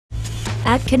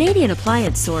At Canadian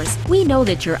Appliance Source, we know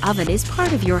that your oven is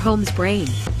part of your home's brain.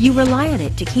 You rely on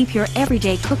it to keep your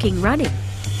everyday cooking running.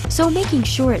 So making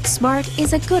sure it's smart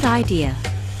is a good idea.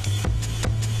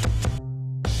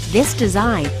 This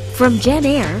design from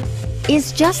Jenn-Air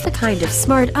is just the kind of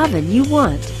smart oven you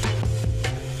want.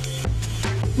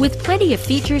 With plenty of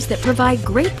features that provide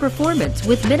great performance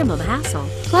with minimum hassle,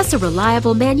 plus a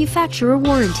reliable manufacturer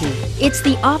warranty, it's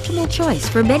the optimal choice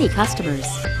for many customers.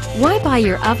 Why buy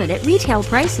your oven at retail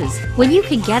prices when you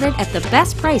can get it at the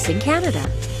best price in Canada?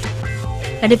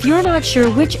 And if you're not sure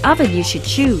which oven you should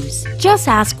choose, just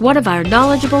ask one of our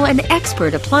knowledgeable and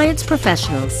expert appliance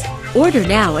professionals. Order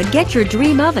now and get your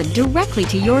dream oven directly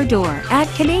to your door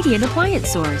at Canadian Appliance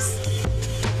Source.